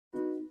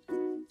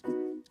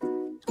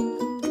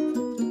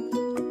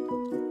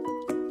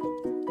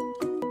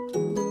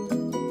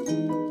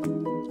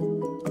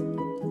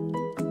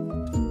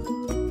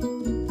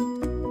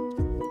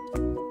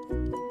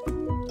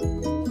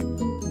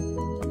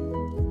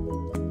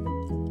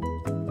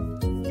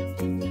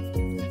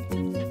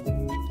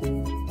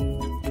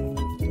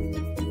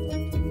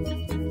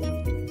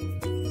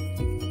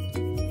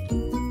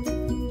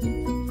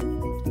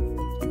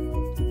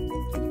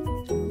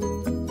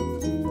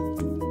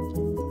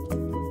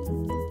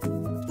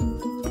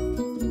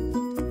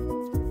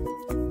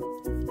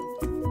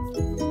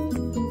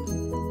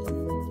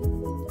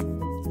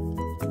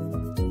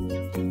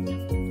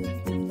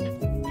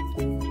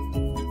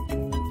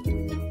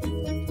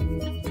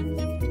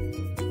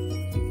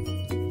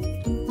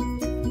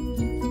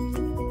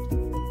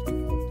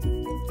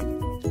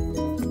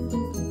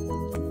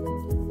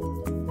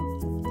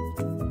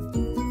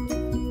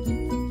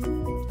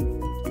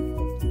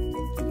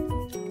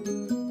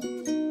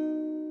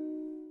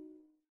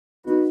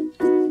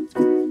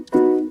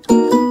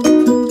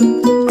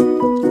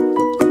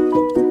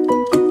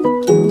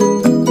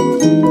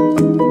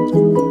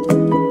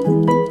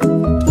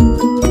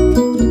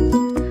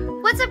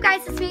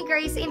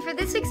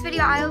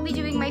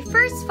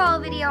first fall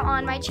video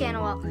on my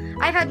channel. Well,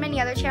 I've had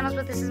many other channels,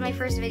 but this is my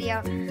first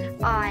video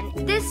on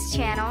this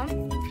channel.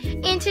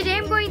 And today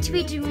I'm going to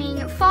be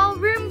doing fall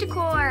room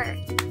decor.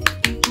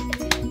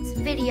 This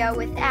video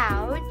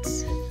without,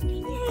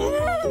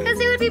 because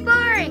it would be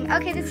boring.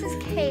 Okay, this is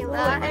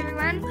Kayla,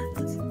 everyone.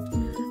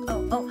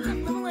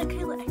 Living like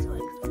Kayla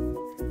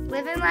XOX.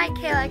 Living like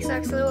Kayla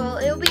XOX. Well,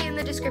 it'll be in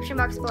the description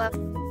box below.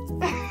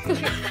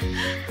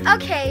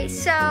 Okay,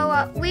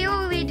 so we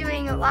will be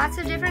doing lots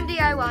of different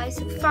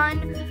DIYs,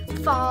 fun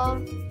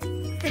fall.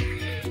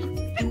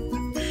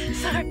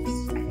 Sorry.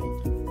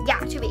 Yeah,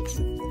 2 weeks.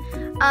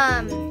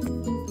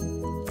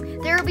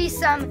 There will be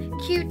some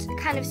cute,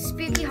 kind of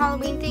spooky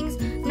Halloween things,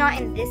 not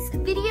in this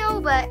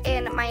video, but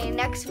in my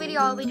next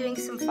video I'll be doing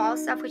some fall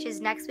stuff, which is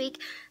next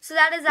week. So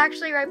that is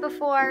actually right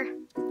before,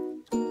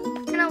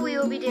 we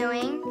will be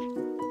doing.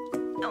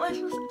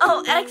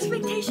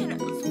 Expectation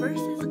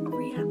versus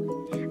reality.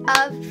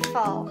 Of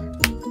fall.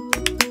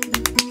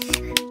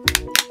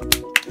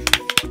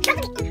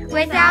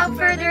 Without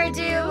further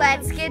ado,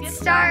 let's get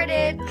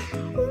started.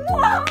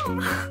 Whoa!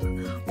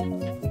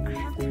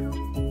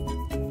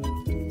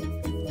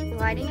 The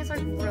lighting is like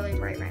really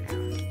bright right now.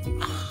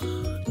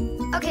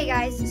 Okay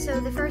guys, so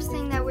the first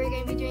thing that we're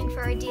going to be doing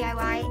for our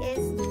DIY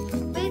is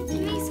with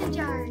mason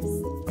jars.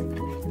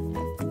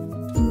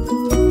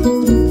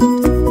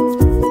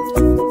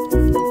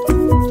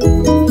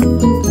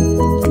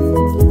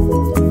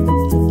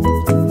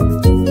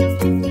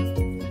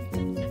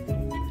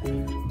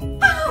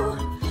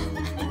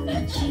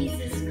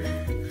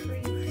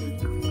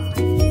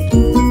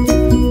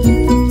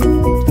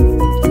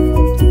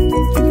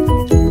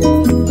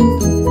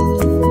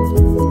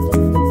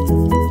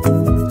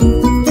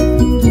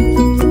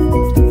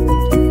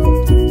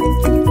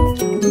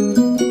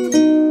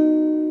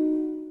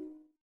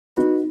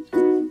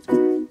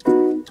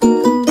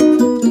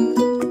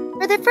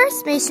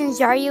 Mason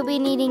jar, you'll be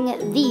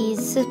needing these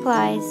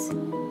supplies.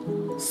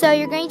 So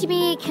you're going to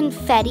need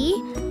confetti,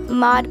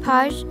 Mod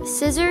Podge,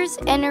 scissors,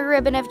 and a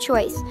ribbon of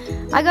choice.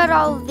 I got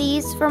all of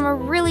these from a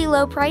really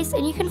low price,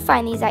 and you can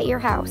find these at your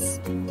house.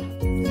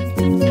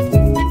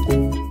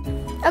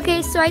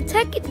 Okay, so I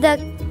took the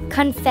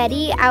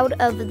confetti out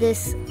of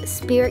this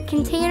spirit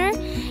container,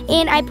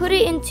 and I put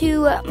it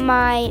into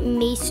my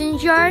mason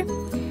jar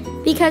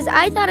because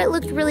I thought it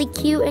looked really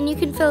cute, and you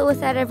can fill it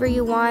with whatever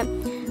you want,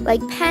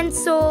 like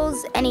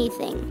pencils,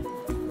 anything.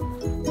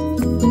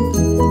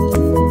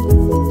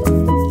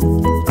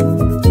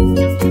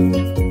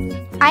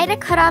 I had to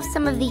cut off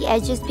some of the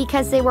edges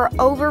because they were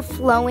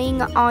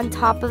overflowing on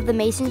top of the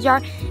mason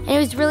jar, and it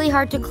was really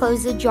hard to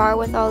close the jar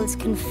with all this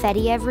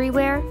confetti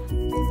everywhere.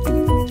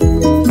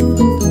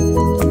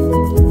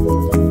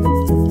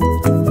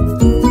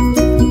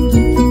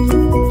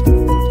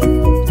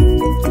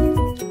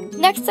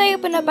 Next, I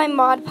opened up my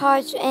Mod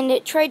Podge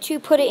and tried to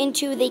put it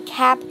into the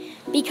cap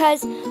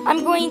because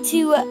I'm going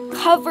to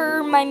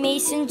cover my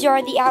mason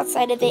jar, the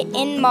outside of it,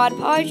 in Mod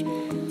Podge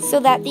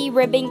so that the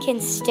ribbon can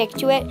stick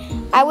to it.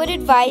 I would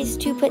advise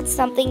to put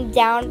something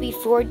down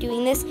before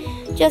doing this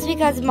just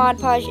because Mod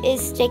Podge is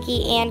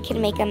sticky and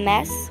can make a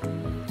mess.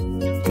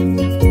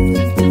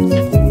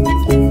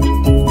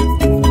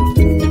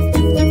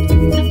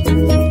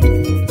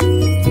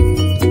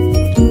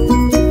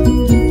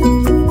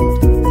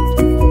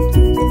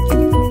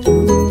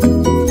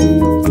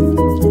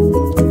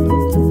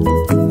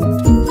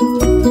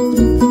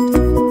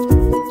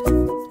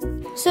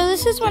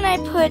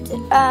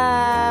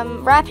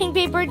 Wrapping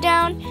paper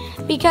down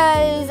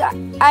because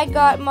I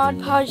got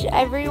Mod Podge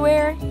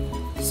everywhere.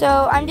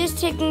 So I'm just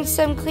taking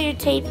some clear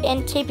tape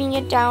and taping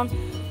it down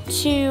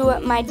to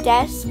my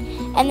desk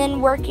and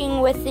then working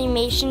with the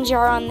mason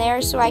jar on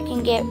there so I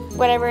can get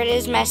whatever it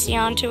is messy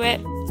onto it.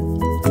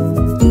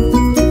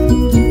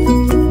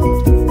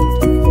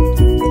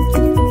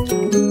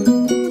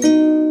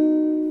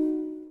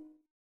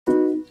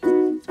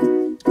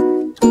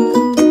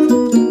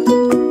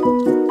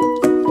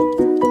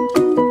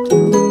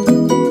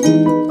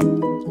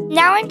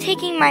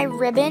 Taking my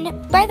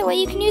ribbon. By the way,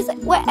 you can use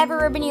whatever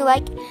ribbon you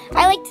like.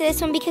 I liked this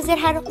one because it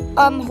had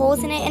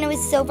holes in it and it was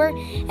silver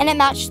and it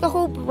matched the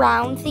whole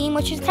brown theme,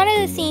 which is kind of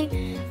the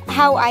theme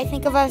how I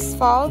think of us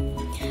fall.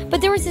 But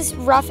there was this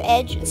rough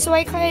edge, so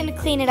I kind of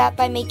cleaned it up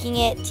by making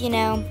it,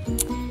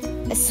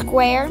 a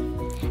square.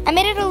 I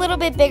made it a little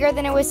bit bigger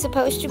than it was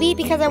supposed to be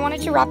because I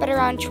wanted to wrap it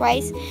around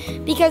twice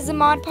because the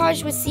Mod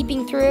Podge was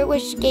seeping through it,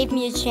 which gave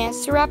me a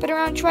chance to wrap it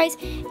around twice,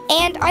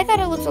 and I thought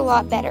it looked a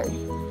lot better.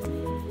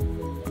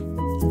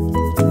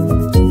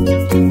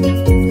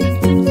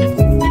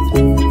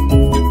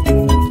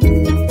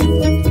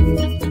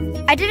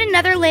 I did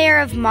another layer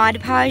of Mod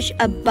Podge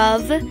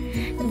above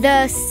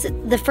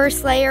the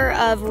first layer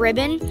of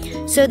ribbon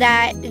so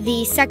that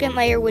the second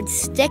layer would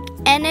stick,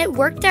 and it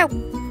worked out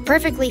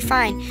perfectly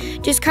fine.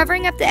 Just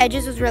covering up the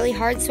edges was really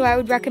hard, so I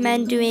would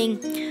recommend doing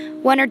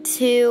 1 or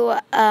 2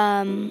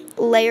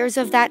 layers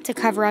of that to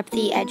cover up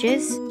the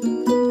edges.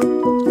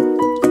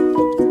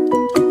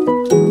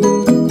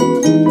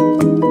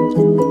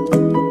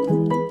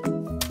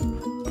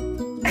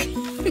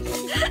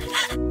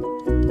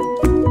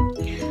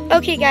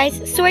 Okay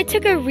guys, so I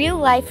took a real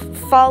life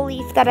fall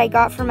leaf that I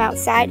got from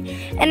outside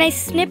and I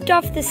snipped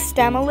off the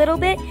stem a little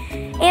bit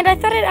and I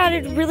thought it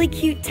added really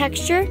cute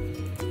texture.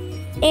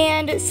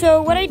 And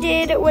so what I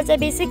did was I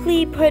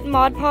basically put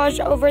Mod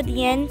Podge over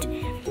the end,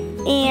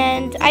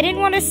 and I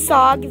didn't want to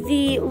sog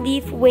the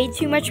leaf way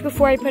too much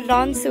before I put it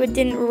on so it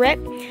didn't rip.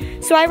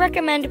 So I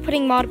recommend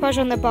putting Mod Podge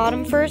on the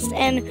bottom first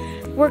and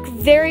work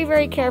very,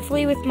 very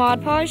carefully with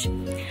Mod Podge.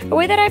 A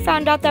way that I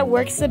found out that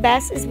works the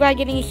best is by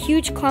getting a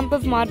huge clump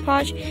of Mod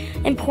Podge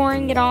and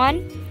pouring it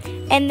on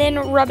and then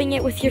rubbing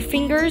it with your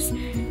fingers.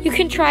 You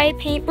can try a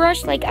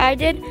paintbrush like I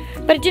did,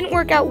 but it didn't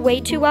work out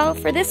way too well.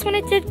 For this one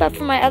it did, but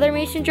for my other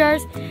mason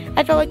jars,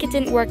 I felt like it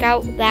didn't work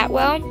out that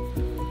well.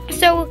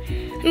 So,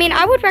 I mean,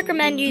 I would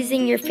recommend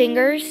using your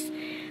fingers,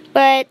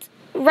 but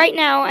right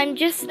now I'm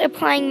just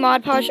applying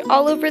Mod Podge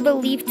all over the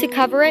leaf to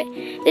cover it.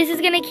 This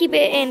is going to keep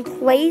it in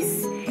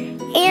place,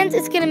 and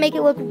it's going to make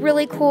it look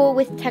really cool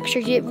with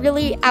textures. It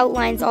really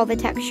outlines all the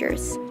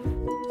textures.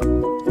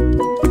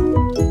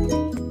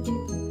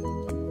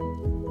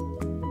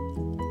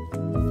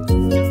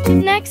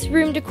 Next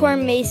room decor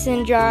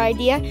mason jar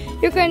idea,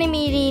 you're going to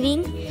be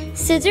needing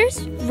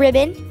scissors,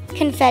 ribbon,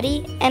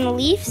 confetti, and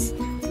leaves,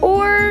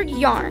 or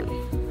yarn.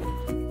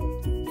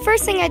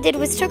 First thing I did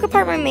was took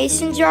apart my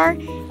mason jar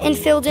and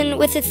filled in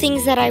with the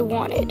things that I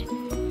wanted.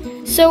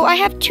 So I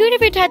have two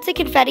different types of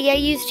confetti I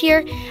used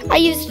here. I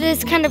used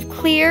this kind of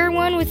clear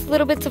one with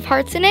little bits of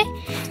hearts in it.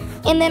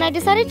 And then I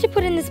decided to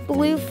put in this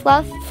blue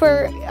fluff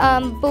for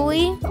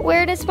Bully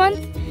Awareness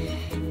Month.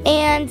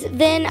 And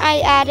then I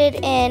added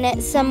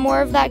in some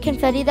more of that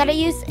confetti that I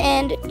used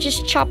and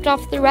just chopped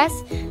off the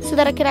rest so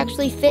that it could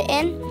actually fit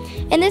in.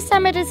 And this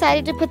time I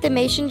decided to put the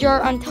mason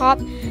jar on top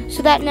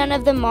so that none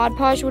of the Mod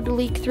Podge would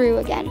leak through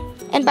again.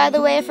 And by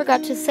the way, I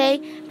forgot to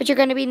say, but you're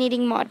going to be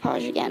needing Mod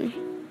Podge again.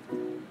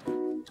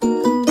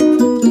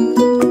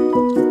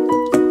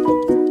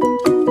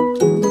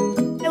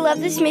 I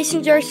love this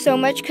mason jar so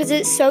much because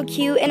it's so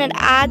cute and it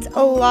adds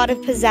a lot of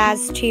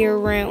pizzazz to your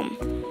room.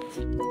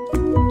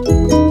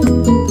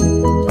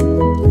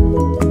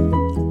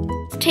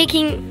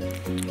 Taking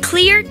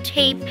clear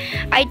tape,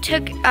 I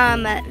took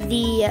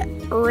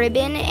the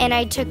ribbon and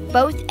I took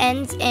both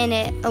ends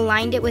and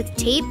aligned it with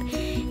tape,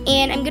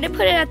 and I'm gonna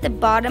put it at the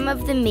bottom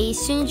of the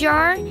mason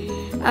jar.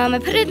 I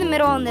put it in the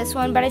middle on this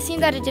one, but I seen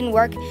that it didn't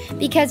work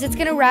because it's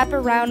gonna wrap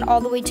around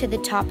all the way to the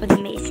top of the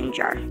mason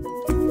jar.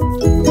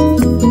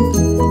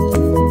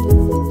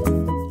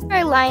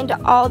 I lined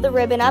all the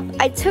ribbon up.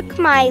 I took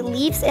my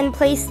leaves and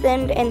placed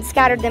them and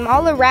scattered them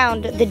all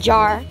around the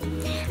jar.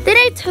 Then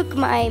I took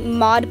my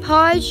Mod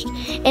Podge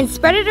and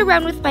spread it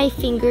around with my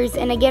fingers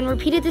and again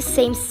repeated the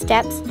same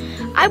steps.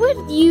 I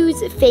would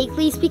use fake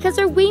leaves because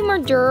they're way more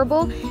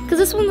durable, because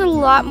this one's a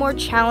lot more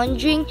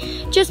challenging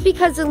just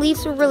because the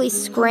leaves were really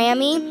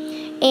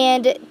scrammy,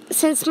 and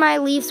since my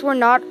leaves were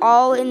not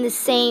all in the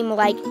same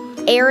like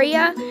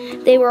area,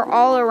 they were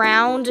all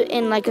around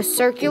in like a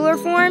circular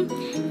form.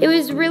 It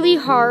was really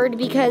hard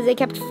because they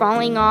kept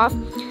falling off.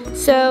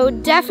 So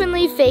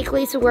definitely fake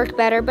leaves would work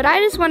better, but I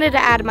just wanted to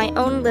add my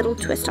own little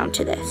twist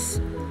onto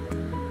this.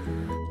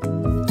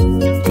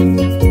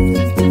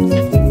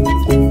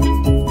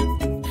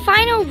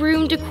 Final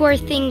room decor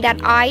thing that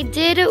I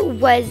did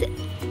was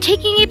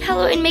taking a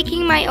pillow and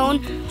making my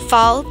own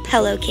fall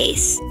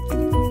pillowcase.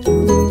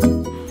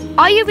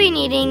 All you'll be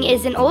needing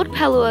is an old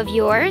pillow of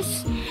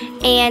yours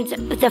and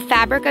the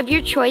fabric of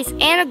your choice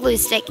and a glue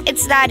stick.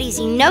 It's that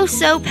easy, no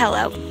sew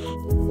pillow.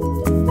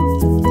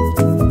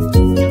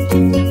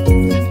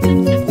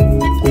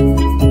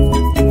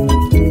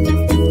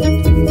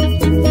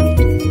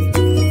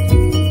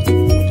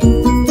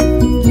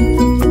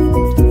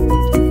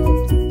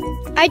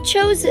 I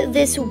chose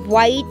this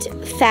white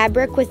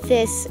fabric with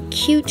this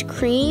cute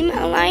cream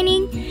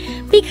lining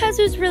because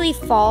it was really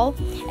fall.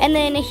 And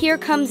then here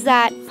comes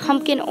that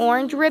pumpkin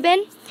orange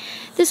ribbon.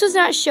 This was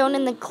not shown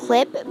in the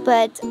clip,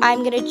 but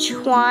I'm going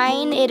to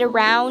twine it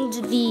around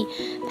the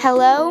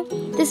pillow.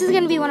 This is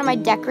going to be one of my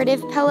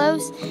decorative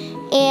pillows.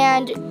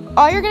 And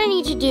all you're going to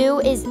need to do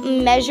is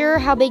measure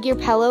how big your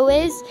pillow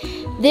is.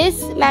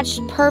 This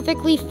matched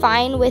perfectly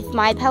fine with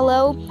my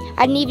pillow.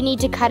 I didn't even need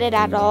to cut it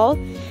at all.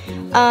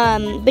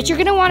 But you're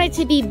going to want it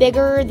to be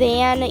bigger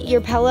than your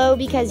pillow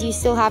because you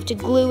still have to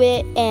glue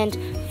it and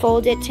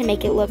fold it to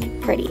make it look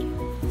pretty.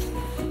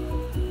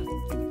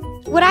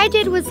 What I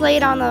did was lay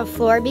it on the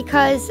floor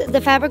because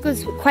the fabric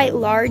was quite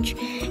large,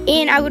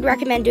 and I would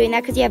recommend doing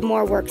that because you have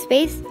more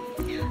workspace.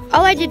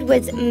 All I did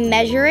was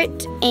measure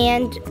it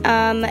and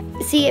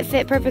see it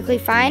fit perfectly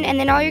fine, and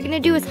then all you're going to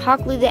do is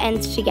hot glue the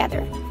ends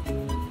together.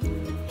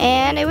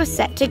 And it was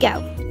set to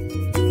go.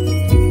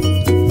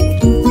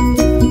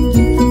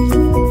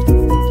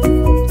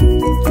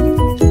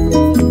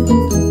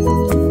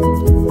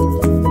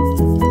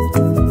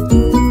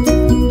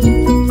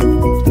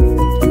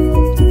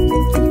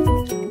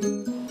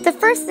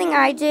 First thing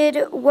I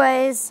did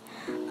was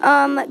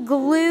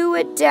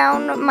glue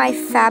down my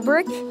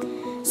fabric.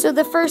 So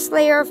the first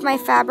layer of my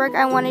fabric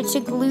I wanted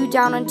to glue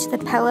down onto the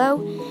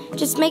pillow.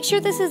 Just make sure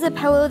this is a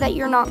pillow that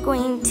you're not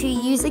going to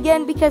use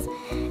again because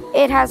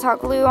it has hot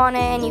glue on it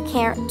and you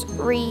can't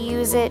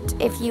reuse it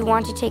if you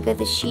want to take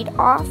the sheet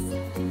off.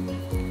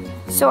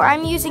 So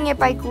I'm using it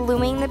by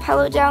gluing the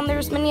pillow down.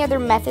 There's many other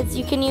methods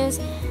you can use.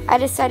 I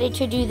decided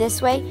to do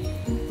this way,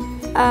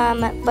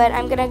 but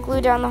I'm gonna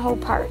glue down the whole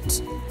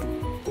part.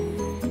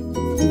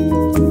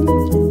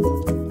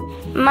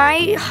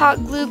 My hot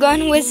glue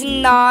gun was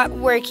not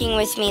working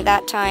with me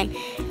that time.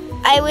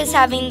 I was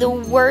having the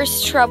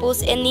worst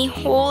troubles in the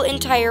whole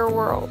entire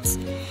world.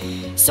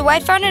 So I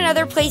found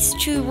another place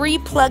to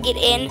re-plug it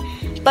in,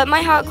 but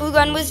my hot glue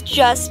gun was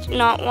just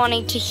not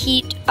wanting to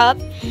heat up.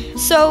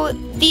 So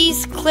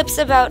these clips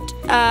about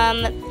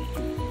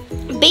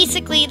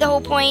basically the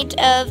whole point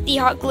of the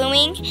hot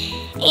gluing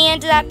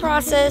and that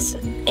process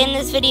in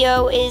this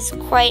video is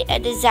quite a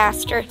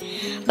disaster.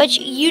 But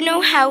you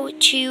know how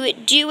to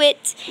do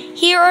it.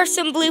 Here are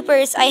some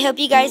bloopers. I hope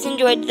you guys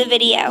enjoyed the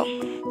video.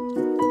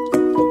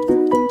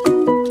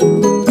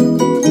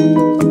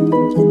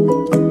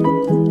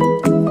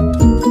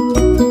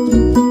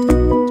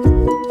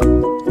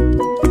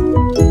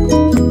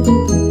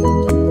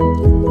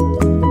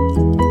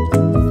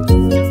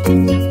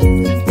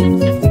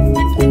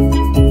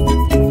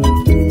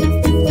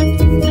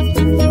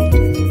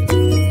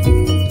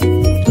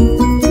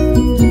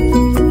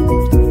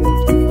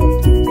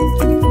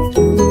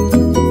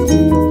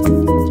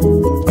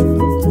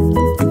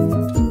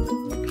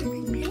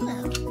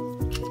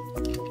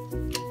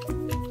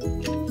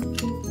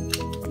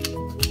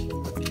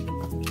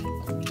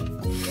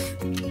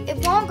 It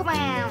won't go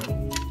down.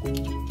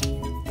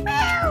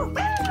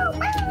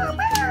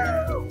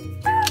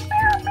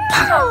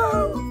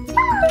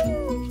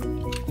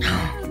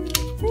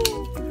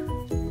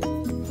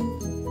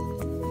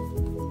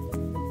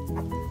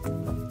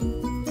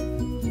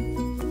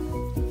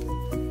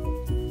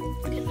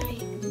 Good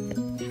night.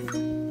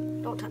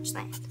 Don't touch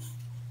that.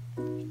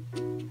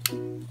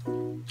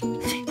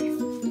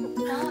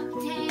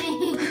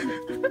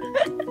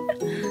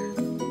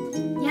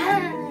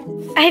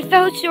 I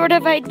fell short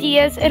of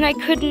ideas and I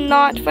could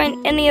not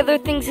find any other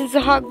things since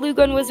the hot glue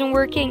gun wasn't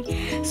working.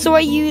 So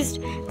I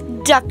used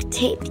duct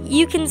tape.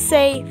 You can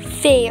say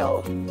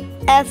fail.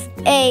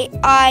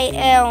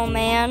 F-A-I-L,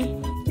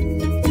 man.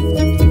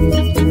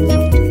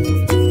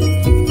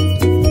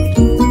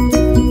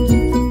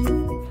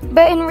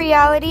 But in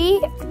reality,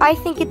 I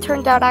think it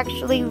turned out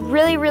actually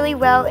really, really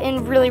well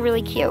and really,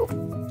 really cute.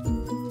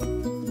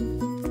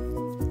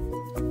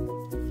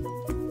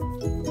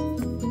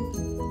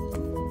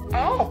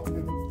 Oh.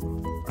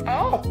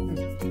 Oh.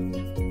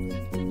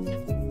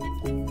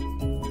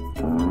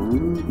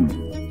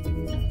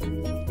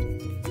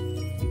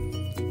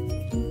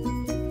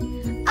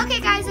 Okay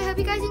guys, I hope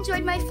you guys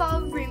enjoyed my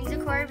fall room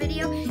decor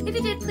video. If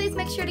you did, please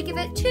make sure to give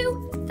it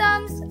 2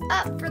 thumbs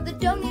up for the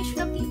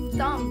donation of the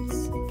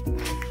thumbs.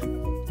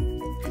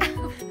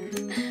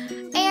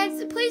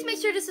 And please make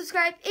sure to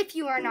subscribe if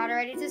you are not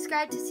already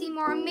subscribed to see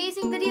more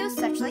amazing videos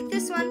such like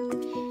this one.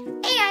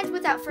 And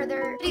without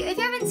further ado, if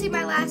you haven't seen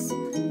my last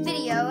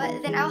video,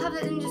 then I'll have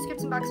it in the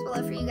description box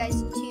below for you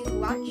guys to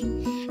watch.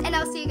 And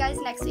I'll see you guys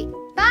next week.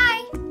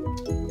 Bye!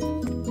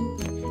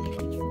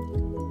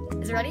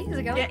 Is it ready? Is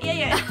it going?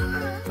 Yeah.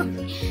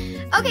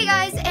 Okay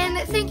guys, and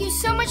thank you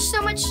so much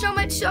to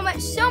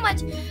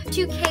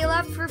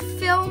Kayla for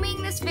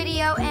filming this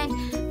video and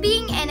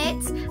being in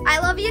it. I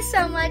love you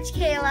so much,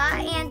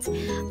 Kayla. And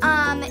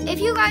if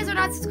you guys are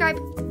not subscribed,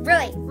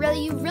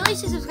 you really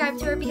should subscribe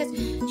to her because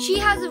she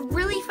has a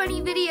really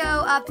funny video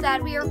up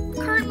that we are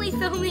currently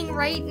filming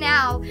right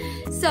now.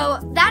 So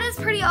that is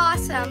pretty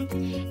awesome.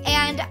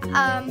 And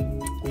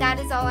that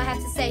is all I have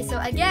to say. So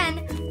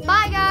again,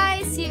 bye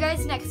guys. See you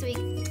guys next week.